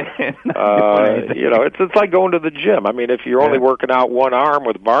yeah, you know, it's like going to the gym. I mean, if you're only working out one arm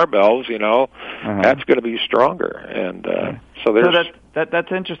with barbells, you know, that's going to be stronger. And so there's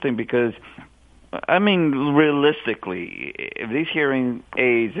that's interesting, because I mean, realistically, if these hearing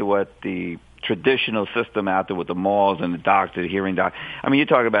aids are what the traditional system out there with the malls and the doctor, the hearing doc, I mean, you're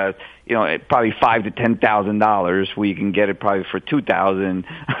talking about, you know, probably $5,000 to $10,000, where you can get it probably for $2,000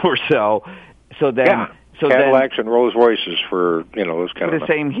 or so. So then, So Cadillacs and Rolls Royces for those kind for of the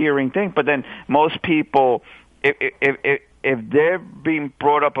same hearing thing. But then most people, if they're being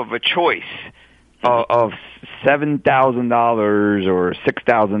brought up of a choice of $7,000 or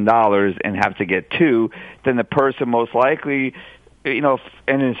 $6,000 and have to get two, then the person most likely,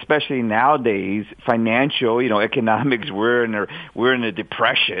 and especially nowadays, financial, economics, we're in a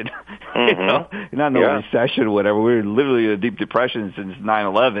depression, not no recession or whatever. We're literally in a deep depression since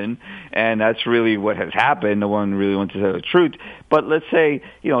 9/11, and that's really what has happened. No one really wants to tell the truth. But let's say,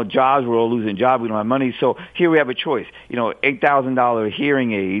 jobs, we're all losing jobs, we don't have money. So here we have a choice, $8,000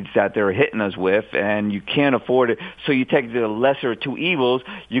 hearing aids that they're hitting us with, and you can't afford it. So you take the lesser of two evils.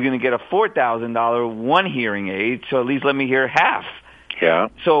 You're going to get a $4,000 one hearing aid. So at least let me hear half. Yeah.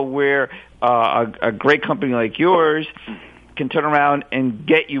 So where a great company like yours can turn around and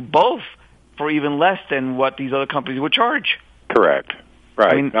get you both for even less than what these other companies would charge. Correct.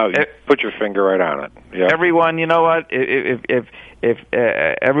 Right. I mean, no, you put your finger right on it. Yeah. Everyone, you know what? If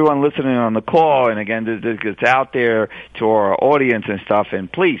everyone listening on the call, and again, this gets out there to our audience and stuff,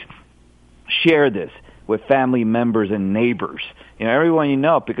 and please share this with family members and neighbors. Everyone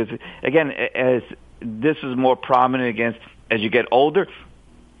because again, as this is more prominent against as you get older.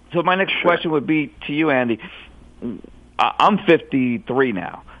 So my next question would be to you, Andy. I'm 53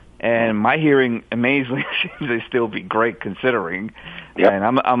 now, and my hearing amazingly seems to still be great considering. Yep.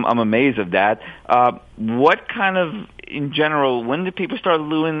 And I'm amazed of that. What kind of, in general, when do people start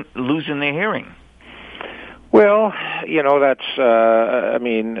losing their hearing? Well, that's,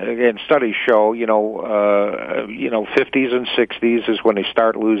 again, studies show, 50s and 60s is when they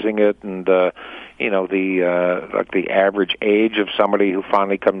start losing it, and, the average age of somebody who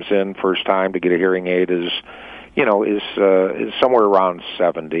finally comes in first time to get a hearing aid is somewhere around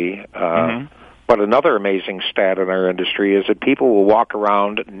 70. But another amazing stat in our industry is that people will walk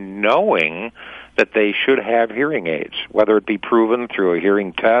around knowing that they should have hearing aids, whether it be proven through a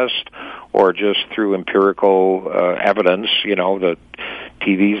hearing test or just through empirical evidence, that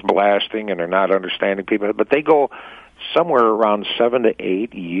TV's blasting and they're not understanding people. But they go somewhere around 7 to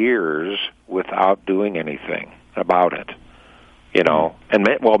 8 years without doing anything about it. And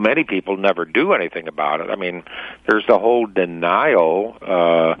many people never do anything about it. I mean, there's the whole denial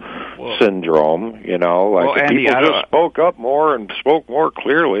syndrome. If Andy, people just spoke up more and spoke more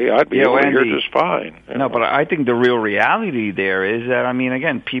clearly, I'd be able to hear just fine. No, but I think the real reality there is that,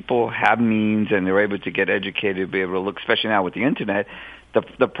 again, people have means and they're able to get educated, be able to look, especially now with the internet.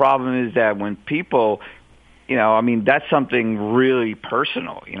 The problem is that when people, that's something really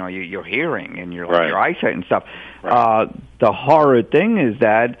personal. Your hearing and your eyesight and stuff. Right. The horror thing is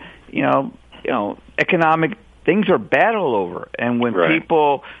that economic things are bad all over, and when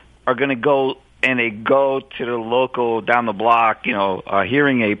people are going to go and they go to the local down the block, a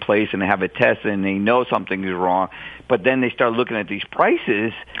hearing aid place, and they have a test and they know something is wrong, but then they start looking at these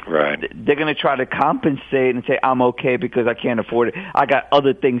prices. Right. They're going to try to compensate and say, I'm okay because I can't afford it. I got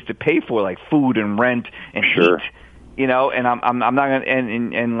other things to pay for, like food and rent and heat. And I'm not going to,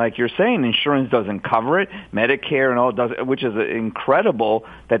 and like you're saying, insurance doesn't cover it, Medicare and all does, which is incredible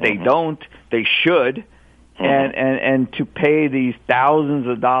that they don't. They should, and to pay these thousands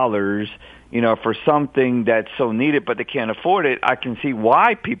of dollars, for something that's so needed, but they can't afford it. I can see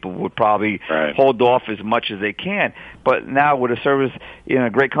why people would probably hold off as much as they can. But now with a service, a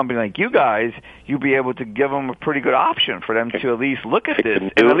great company like you guys, you'll be able to give them a pretty good option for them to at least look at this.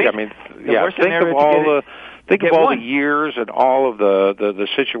 Think of all the years and all of the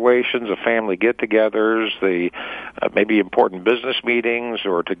situations of family get-togethers, the maybe important business meetings,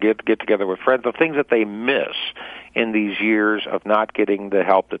 or to get together with friends, the things that they miss in these years of not getting the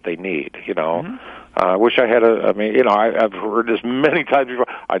help that they need. I wish I had I've heard this many times before.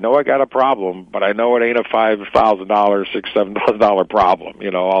 I know I got a problem, but I know it ain't a $5,000, $6,000-$7,000 problem.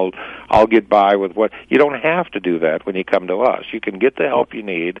 I'll get by with what. You don't have to do that when you come to us. You can get the help you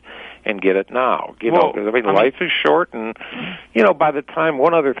need and get it now. Life is short, and by the time.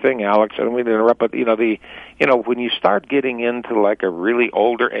 One other thing, Alex, I don't mean to interrupt, but when you start getting into like a really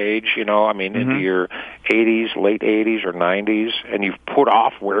older age, into your 80s, late 80s or 90s, and you've put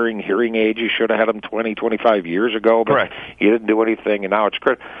off wearing hearing aids, you should have had them 20, 25 years ago, but you didn't do anything, and now it's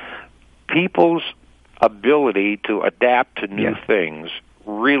critical. People's ability to adapt to new things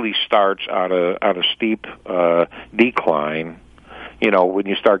really starts on a steep decline. When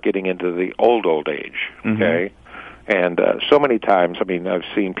you start getting into the old age, okay? And so many times, I've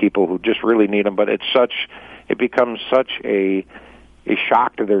seen people who just really need them, but it becomes such a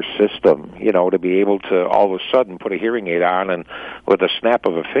shock to their system, to be able to all of a sudden put a hearing aid on and with a snap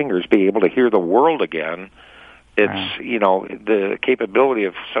of a fingers be able to hear the world again. It's, the capability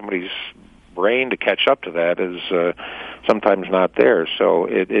of somebody's brain to catch up to that is sometimes not there. So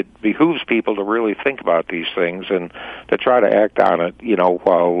it behooves people to really think about these things and to try to act on it,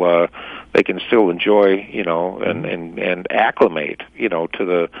 while they can still enjoy, and acclimate,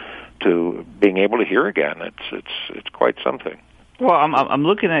 to being able to hear again. It's quite something. Well, I'm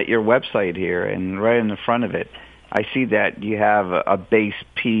looking at your website here, and right in the front of it, I see that you have a base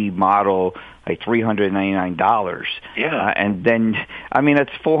P model, like $399. Yeah. And then,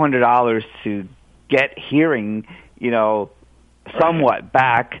 it's $400 to get hearing, somewhat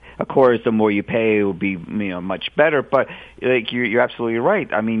back. Of course, the more you pay, it will be much better. But like you're absolutely right.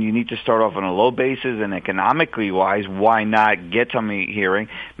 You need to start off on a low basis, and economically wise, why not get some hearing?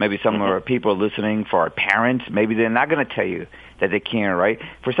 Maybe some of our people are listening for our parents. Maybe they're not going to tell you that they can't, right?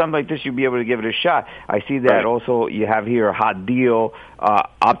 For something like this, you'll be able to give it a shot. I see that also you have here a hot deal,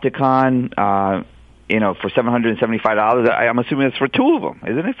 Opticon, for $775. I'm assuming it's for two of them,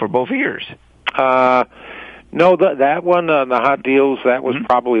 isn't it? For both ears. No, that one, the hot deals, that was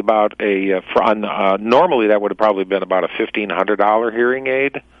probably about normally that would have probably been about a $1,500 hearing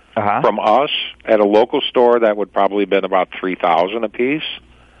aid from us. At a local store, that would probably have been about $3,000 a piece.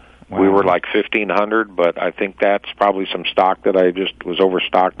 Wow. We were like $1,500, but I think that's probably some stock that I just was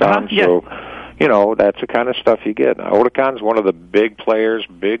overstocked on. Yeah. So, that's the kind of stuff you get. Oticon's one of the big players,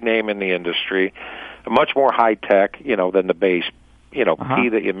 big name in the industry, much more high tech, than the base, P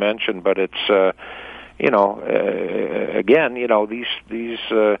that you mentioned. But it's, again, these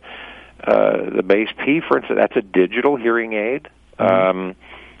the base P, for instance, that's a digital hearing aid.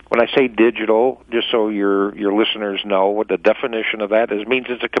 When I say digital, just so your listeners know what the definition of that is, means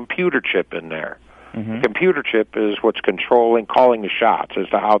it's a computer chip in there. The computer chip is what's calling the shots as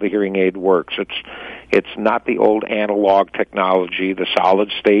to how the hearing aid works. It's not the old analog technology, the solid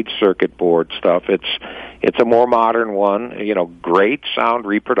state circuit board stuff. It's a more modern one. Great sound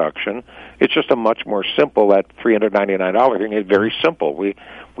reproduction. It's just a much more simple. That $399 hearing aid, very simple. We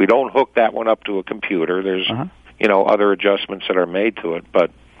don't hook that one up to a computer. There's other adjustments that are made to it,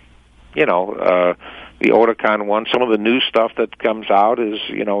 but the Oticon one, some of the new stuff that comes out is,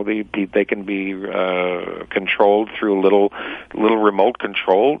 they can be controlled through little remote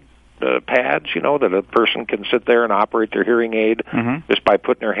control pads, that a person can sit there and operate their hearing aid just by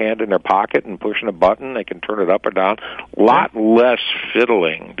putting their hand in their pocket and pushing a button. They can turn it up or down. A lot less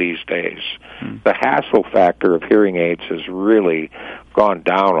fiddling these days. The hassle factor of hearing aids has really gone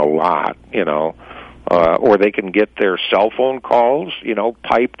down a lot, or they can get their cell phone calls,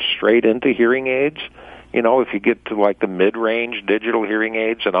 piped straight into hearing aids. If you get to like the mid-range digital hearing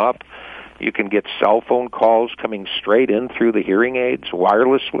aids and up, you can get cell phone calls coming straight in through the hearing aids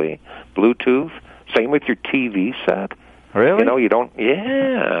wirelessly, Bluetooth. Same with your TV set. Really? You don't.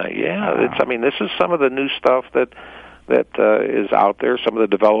 Yeah. Wow. This is some of the new stuff that is out there. Some of the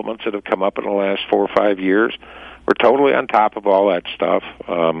developments that have come up in the last 4 or 5 years. We're totally on top of all that stuff.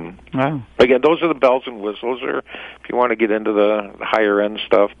 Wow. Again, those are the bells and whistles, or if you want to get into the higher end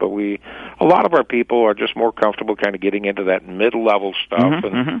stuff. But a lot of our people are just more comfortable kind of getting into that mid-level stuff.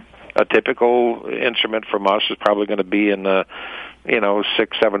 A typical instrument from us is probably going to be in the, $600,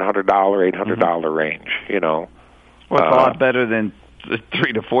 $700, $800 range. Well, it's a lot better than the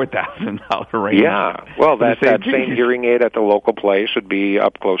 $3,000 to $4,000 range. Yeah. Well, that same hearing aid at the local place would be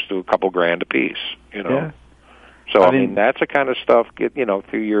up close to a couple grand a piece. Yeah. So that's the kind of stuff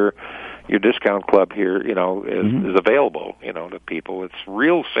through your discount club here, is available, to people. It's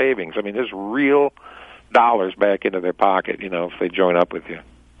real savings. There's real dollars back into their pocket, if they join up with you.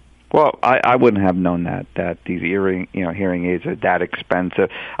 Well, I wouldn't have known that these hearing aids are that expensive.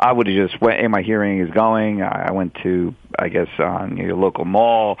 I would have just went, hey, my hearing is going. I went to, I guess, your local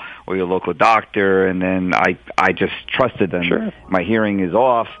mall or your local doctor, and then I just trusted them. Sure. My hearing is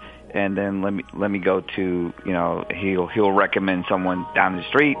off. And then let me go to, he'll recommend someone down the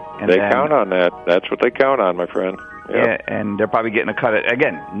street. And they count on that. That's what they count on, my friend. Yep. Yeah, and they're probably getting a cut at,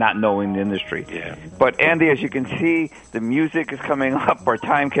 again, not knowing the industry. Yeah. But Andy, as you can see, the music is coming up. Our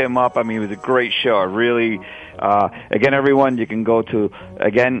time came up. It was a great show. Really, again, everyone, you can go to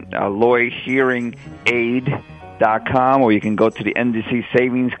LloydHearingAid.com, or you can go to the NDC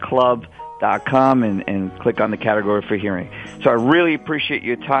Savings Club.com and click on the category for hearing. So I really appreciate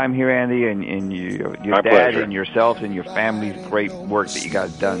your time here, Andy, and your My dad pleasure. and yourself and your family's great work that you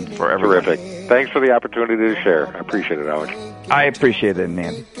guys done for everyone. Terrific. Thanks for the opportunity to share. I appreciate it, Alex. I appreciate it,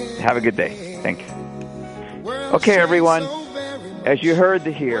 Andy. Have a good day. Thanks. Okay, everyone. As you heard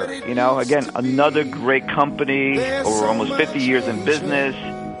here, again, another great company, over almost 50 years in business.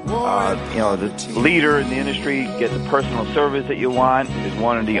 The leader in the industry, gets the personal service that you want. There's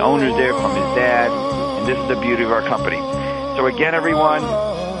one of the owners there from his dad, and this is the beauty of our company. So again, everyone,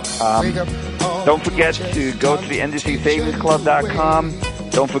 Don't forget to go to the NDCSavingsClub.com.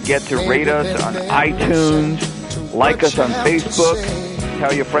 Don't forget to rate us on iTunes, like us on Facebook,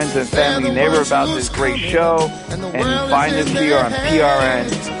 tell your friends and family and neighbor about this great show, and find us here on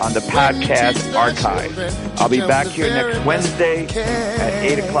PRN on the podcast archive. I'll be back here next Wednesday at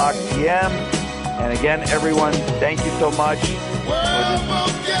 8 o'clock p.m. And again, everyone, thank you so much.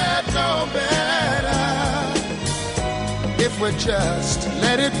 If we just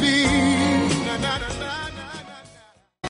let it be.